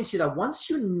promise you that once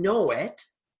you know it,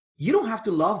 you don't have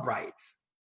to love brides.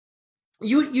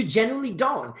 You generally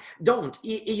don't.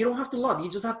 You don't have to love.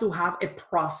 You just have to have a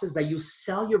process that you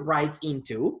sell your brides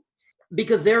into,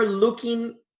 because they're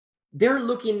looking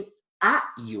at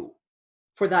you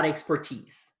for that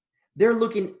expertise. They're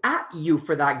looking at you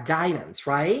for that guidance,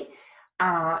 right?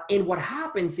 And what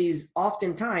happens is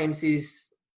oftentimes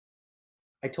is,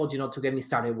 I told you not to get me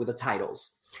started with the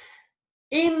titles.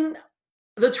 In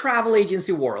the travel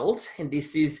agency world, and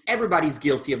this is, everybody's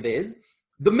guilty of this,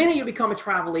 the minute you become a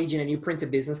travel agent and you print a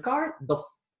business card,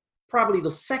 probably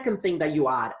the second thing that you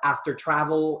add after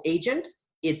travel agent,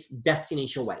 it's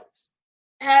destination weddings.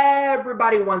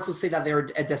 Everybody wants to say that they're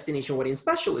a destination wedding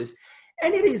specialist.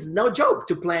 And it is no joke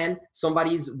to plan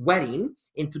somebody's wedding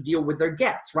and to deal with their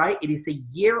guests, right? It is a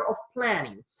year of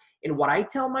planning. And what I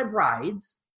tell my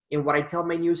brides and what I tell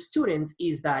my new students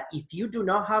is that if you do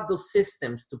not have those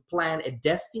systems to plan a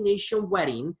destination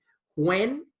wedding,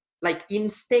 when, like in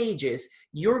stages,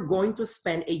 you're going to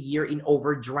spend a year in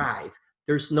overdrive.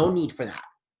 There's no need for that.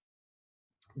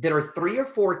 There are 3 or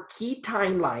 4 key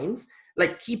timelines,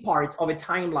 like key parts of a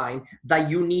timeline that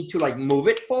you need to like move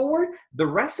it forward. The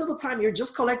rest of the time, you're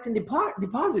just collecting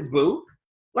deposits, boo.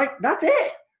 Like, that's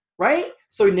it, right?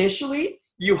 So initially,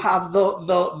 you have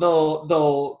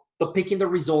the picking the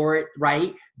resort,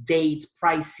 right? Dates,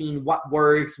 pricing, what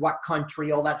works, what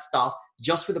country, all that stuff,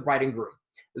 just for the bride and groom.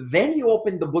 Then you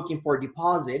open the booking for a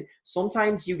deposit.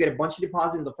 Sometimes you get a bunch of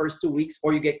deposit in the first 2 weeks,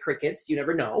 or you get crickets. You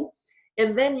never know.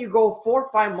 And then you go 4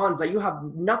 or 5 months that you have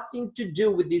nothing to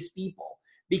do with these people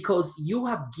because you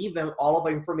have given all of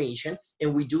the information.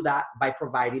 And we do that by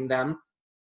providing them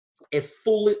a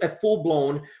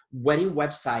full-blown wedding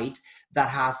website that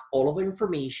has all of the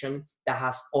information, that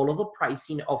has all of the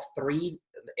pricing of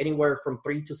anywhere from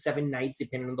 3 to 7 nights,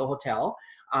 depending on the hotel,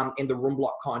 and the room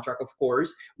block contract, of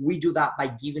course. We do that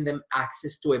by giving them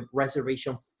access to a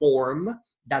reservation form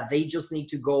that they just need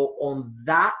to go on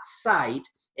that site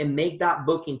and make that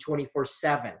booking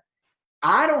 24/7.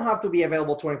 I don't have to be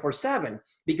available 24/7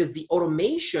 because the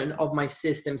automation of my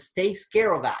systems takes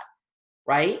care of that,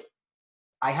 right?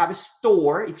 I have a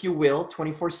store, if you will,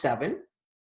 24/7,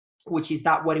 which is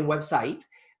that wedding website.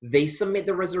 They submit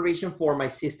the reservation for my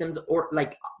systems, or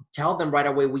like tell them right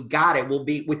away, we got it. We'll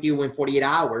be with you in 48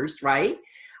 hours, right?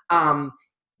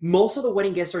 Most of the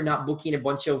wedding guests are not booking a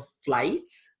bunch of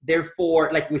flights. Therefore,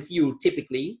 like with you,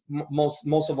 typically,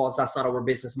 most of us, that's not our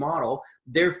business model.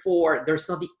 Therefore, there's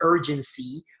not the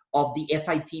urgency of the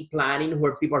FIT planning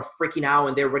where people are freaking out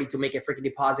and they're ready to make a freaking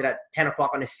deposit at 10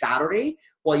 o'clock on a Saturday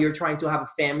while you're trying to have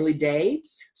a family day.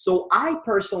 So I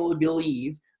personally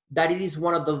believe that it is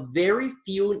one of the very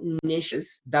few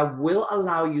niches that will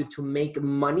allow you to make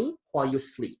money while you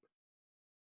sleep.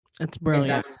 That's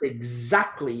brilliant. And that's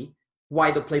exactly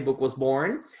why the playbook was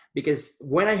born. Because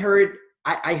when I heard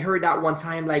that one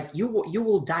time, like you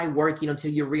will die working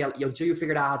until you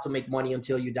figured out how to make money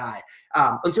until you die,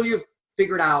 until you've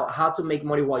figured out how to make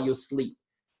money while you sleep.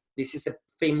 This is a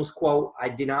famous quote. I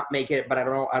did not make it, but I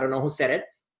don't know who said it.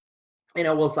 And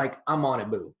I was like, I'm on it,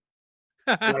 boo.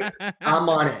 Like, I'm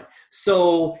on it.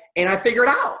 So, and I figured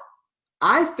out,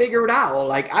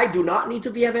 like, I do not need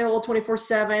to be available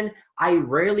 24/7. I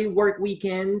rarely work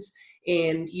weekends.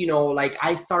 And, like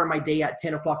I start my day at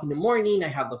 10 o'clock in the morning. I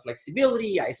have the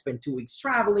flexibility. I spent 2 weeks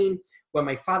traveling. When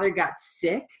my father got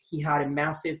sick, he had a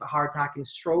massive heart attack and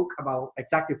stroke about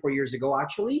exactly 4 years ago,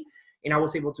 actually. And I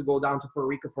was able to go down to Puerto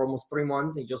Rico for almost 3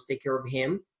 months and just take care of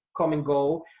him, come and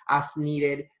go as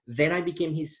needed. Then I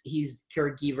became his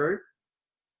caregiver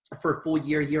for a full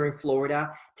year here in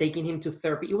Florida, taking him to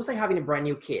therapy. It was like having a brand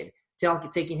new kid.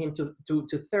 Taking him to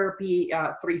therapy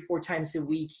 3-4 times a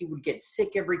week. He would get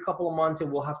sick every couple of months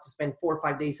and we'll have to spend 4 or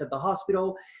 5 days at the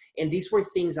hospital. And these were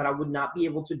things that I would not be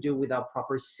able to do without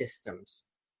proper systems,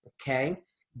 okay?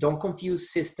 Don't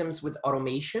confuse systems with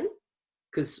automation,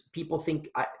 because people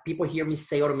hear me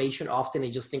say automation often,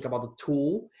 they just think about the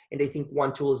tool and they think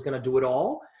one tool is gonna do it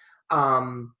all.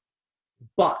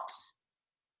 But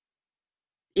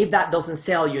if that doesn't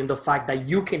sell you in the fact that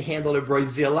you can handle a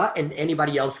Bridezilla and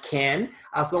anybody else can,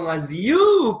 as long as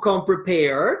you come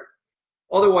prepared,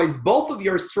 otherwise both of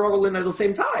you are struggling at the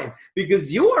same time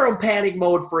because you are on panic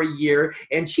mode for a year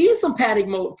and she is on panic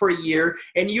mode for a year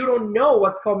and you don't know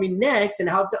what's coming next and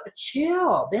how to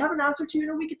chill. They have an answer to you in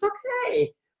a week. It's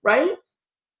okay, right?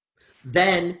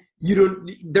 Then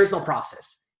there's no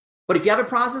process. But if you have a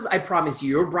process, I promise you,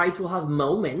 your bride will have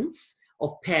moments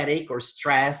of panic or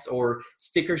stress or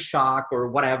sticker shock or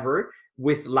whatever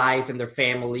with life and their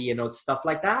family, stuff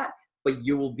like that. But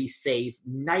you will be safe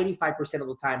 95% of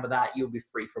the time. Of that, you'll be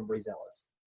free from Bridezillas.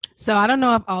 So I don't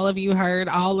know if all of you heard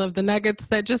all of the nuggets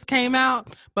that just came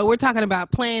out, but we're talking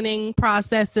about planning,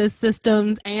 processes,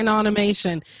 systems, and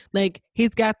automation. Like,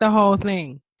 he's got the whole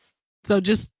thing. So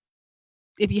just,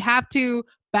 if you have to,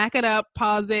 back it up,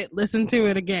 pause it, listen to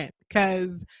it again,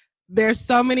 because there's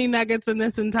so many nuggets in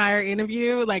this entire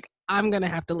interview. Like, I'm going to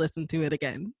have to listen to it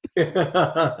again.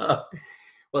 Well,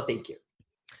 thank you.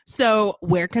 So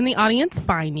where can the audience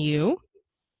find you?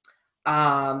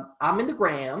 I'm in the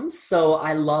grams. So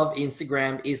I love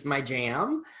Instagram is my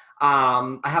jam.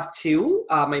 I have 2.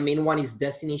 My main one is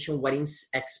Destination Weddings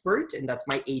Expert, and that's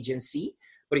my agency.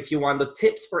 But if you want the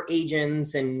tips for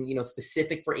agents and,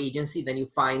 specific for agency, then you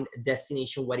find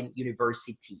Destination Wedding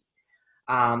University.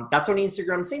 That's on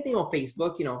Instagram. Same thing on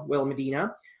Facebook, Will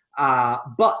Medina.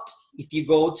 But if you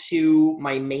go to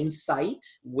my main site,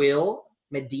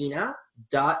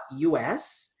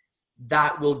 willmedina.us,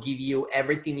 that will give you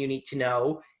everything you need to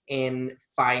know and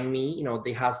find me.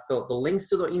 It has the links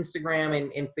to the Instagram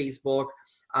and Facebook.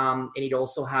 And it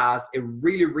also has a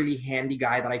really, really handy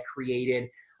guide that I created,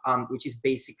 which is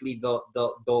basically the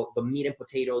meat and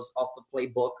potatoes of the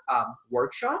playbook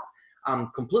workshop.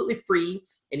 Completely free,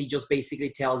 and it just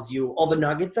basically tells you all the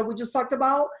nuggets that we just talked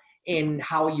about and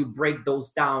how you break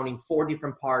those down in 4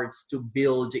 different parts to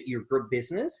build your group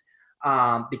business.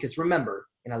 Because remember,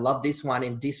 and I love this one,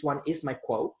 and this one is my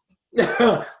quote,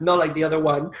 not like the other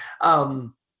one.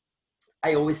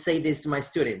 I always say this to my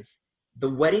students: The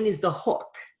wedding is the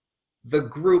hook. The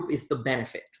group is the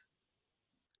benefit.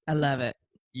 I love it.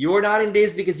 You're not in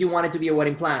this because you wanted to be a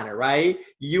wedding planner, right?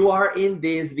 You are in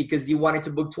this because you wanted to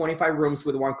book 25 rooms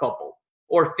with one couple,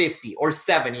 or 50 or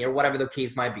 70 or whatever the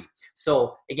case might be.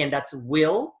 So again, that's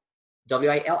Will,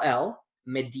 W-I-L-L,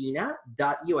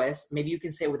 Medina.us. Maybe you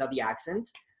can say it without the accent.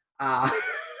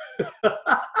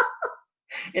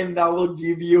 And that will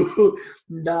give you,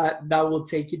 that will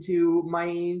take you to my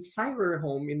cyber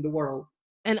home in the world.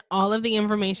 And all of the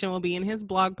information will be in his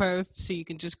blog post, so you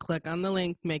can just click on the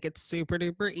link, make it super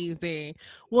duper easy.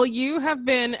 Well, you have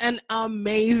been an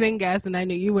amazing guest, and I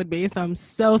knew you would be, so I'm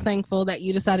so thankful that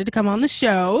you decided to come on the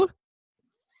show.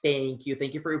 Thank you.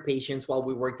 Thank you for your patience while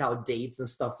we worked out dates and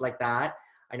stuff like that.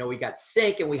 I know we got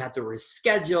sick and we had to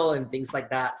reschedule and things like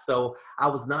that. So I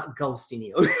was not ghosting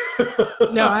you.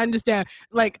 No, I understand.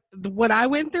 Like what I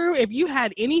went through, if you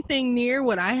had anything near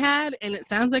what I had, and it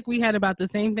sounds like we had about the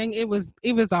same thing, it was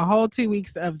a whole 2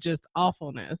 weeks of just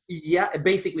awfulness. Yeah,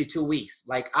 basically 2 weeks.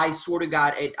 Like I swear to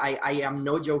God, I am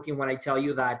no joking when I tell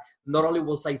you that not only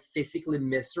was I physically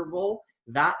miserable,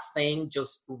 that thing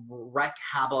just wreaked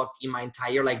havoc in my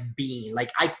entire being.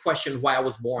 Like I questioned why I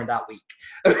was born that week.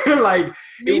 Like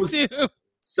Me it was too.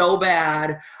 so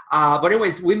bad. But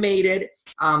anyways, we made it.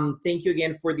 Thank you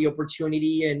again for the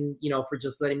opportunity and for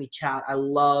just letting me chat. I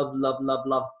love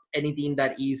anything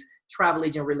that is travel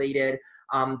agent related,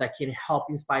 that can help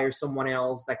inspire someone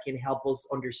else, that can help us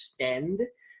understand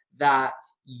that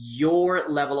your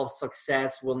level of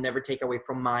success will never take away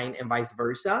from mine and vice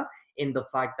versa. In the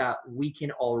fact that we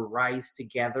can all rise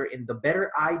together, and the better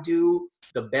I do,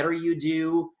 the better you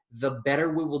do, the better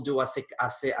we will do as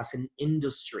an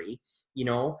industry,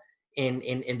 and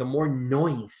the more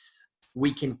noise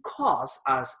we can cause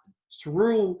as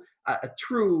true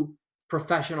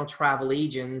professional travel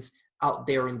agents out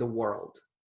there in the world,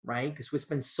 right? Because we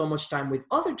spend so much time with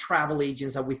other travel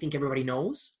agents that we think everybody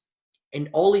knows. And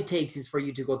all it takes is for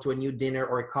you to go to a new dinner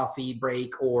or a coffee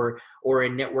break or a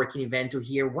networking event to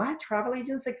hear, what, travel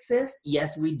agents exist?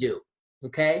 Yes, we do.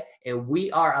 Okay? And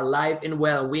we are alive and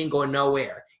well, and we ain't going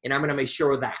nowhere. And I'm going to make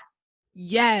sure of that.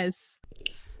 Yes.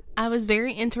 I was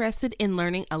very interested in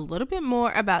learning a little bit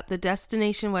more about the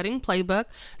Destination Wedding Playbook.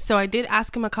 So I did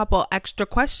ask him a couple extra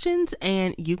questions,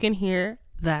 and you can hear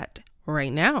that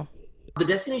right now. The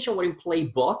Destination Wedding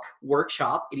Playbook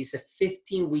workshop, it is a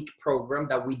 15-week program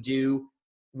that we do.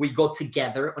 We go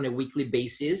together on a weekly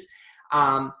basis.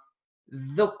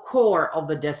 The core of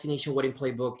the Destination Wedding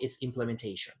Playbook is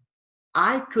implementation.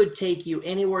 I could take you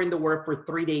anywhere in the world for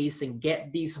 3 days and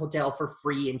get this hotel for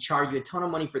free and charge you a ton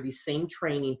of money for this same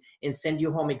training and send you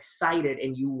home excited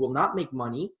and you will not make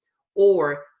money.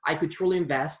 Or I could truly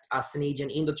invest as an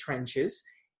agent in the trenches,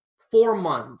 4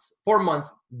 months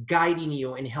guiding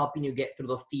you and helping you get through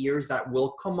the fears that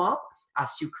will come up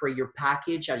as you create your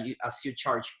package, as you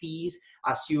charge fees,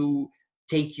 as you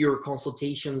take your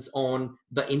consultations on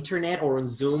the internet or on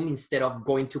Zoom instead of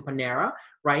going to Panera,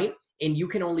 right? And you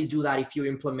can only do that if you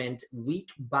implement week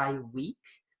by week.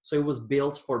 So it was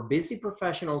built for busy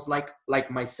professionals like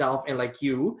myself and like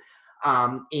you.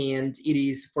 And it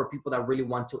is for people that really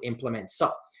want to implement.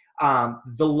 So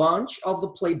the launch of the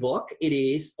playbook, it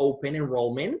is open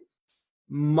enrollment.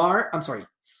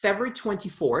 February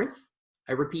 24th.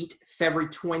 I repeat, February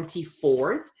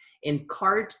 24th. And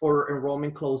cart or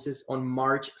enrollment closes on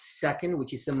March 2nd,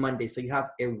 which is a Monday. So you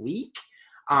have a week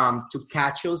to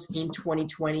catch us in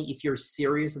 2020 if you're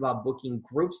serious about booking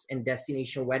groups and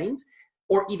destination weddings,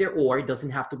 or either or. It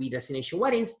doesn't have to be destination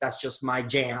weddings. That's just my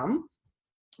jam.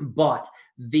 But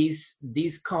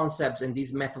these concepts and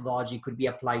this methodology could be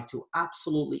applied to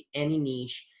absolutely any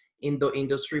niche in the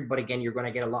industry. But again, you're going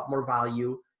to get a lot more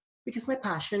value because my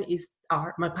passion is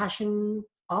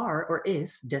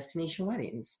destination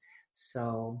weddings.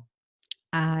 So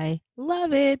I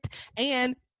love it.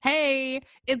 And hey,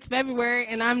 it's February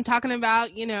and I'm talking about,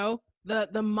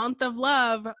 the month of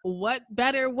love. What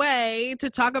better way to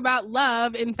talk about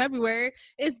love in February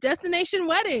is destination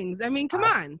weddings? I mean, come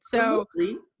on. So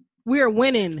we're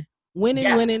winning.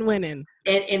 Yes. Winning.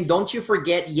 And don't you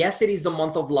forget, yes, it is the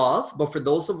month of love, but for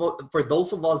those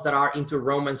of us that are into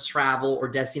romance, travel, or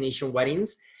destination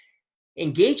weddings,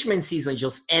 engagement season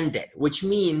just ended, which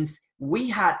means we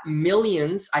had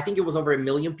millions. I think it was over 1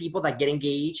 million people that get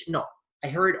engaged. No, I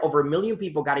heard over 1 million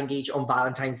people got engaged on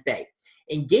Valentine's Day.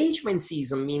 Engagement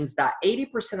season means that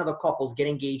 80% of the couples get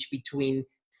engaged between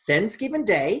Thanksgiving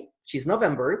Day, which is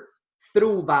November,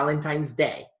 through Valentine's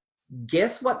Day.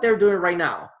 Guess what they're doing right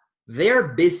now? They're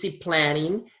busy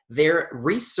planning. They're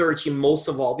researching most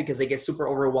of all because they get super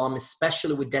overwhelmed,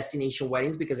 especially with destination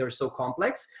weddings because they're so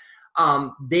complex.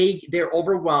 They're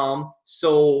overwhelmed.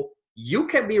 So you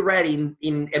can be ready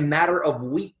in a matter of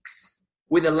weeks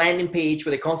with a landing page,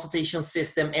 with a consultation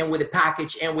system, and with a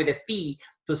package and with a fee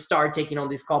to start taking on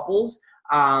these couples.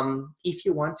 If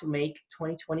you want to make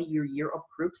 2020 your year of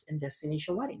groups and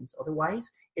destination weddings. Otherwise,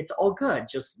 it's all good.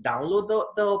 Just download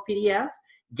the PDF,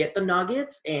 get the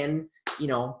nuggets, and,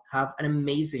 have an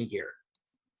amazing year.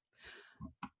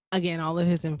 Again, all of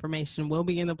his information will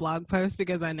be in the blog post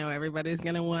because I know everybody's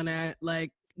going to want to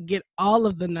get all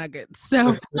of the nuggets.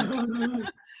 So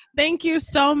thank you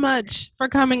so much for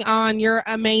coming on. You're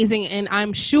amazing. And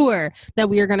I'm sure that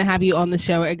we are going to have you on the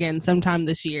show again sometime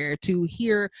this year to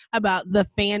hear about the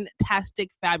fantastic,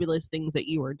 fabulous things that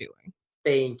you are doing.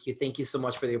 Thank you. Thank you so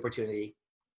much for the opportunity.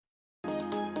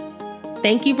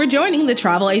 Thank you for joining the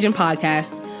Travel Agent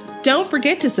Podcast. Don't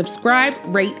forget to subscribe,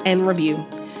 rate, and review.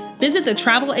 Visit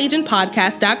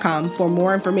thetravelagentpodcast.com for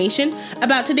more information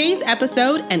about today's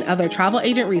episode and other travel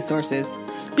agent resources.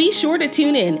 Be sure to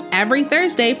tune in every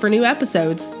Thursday for new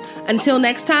episodes. Until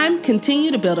next time,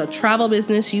 continue to build a travel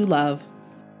business you love.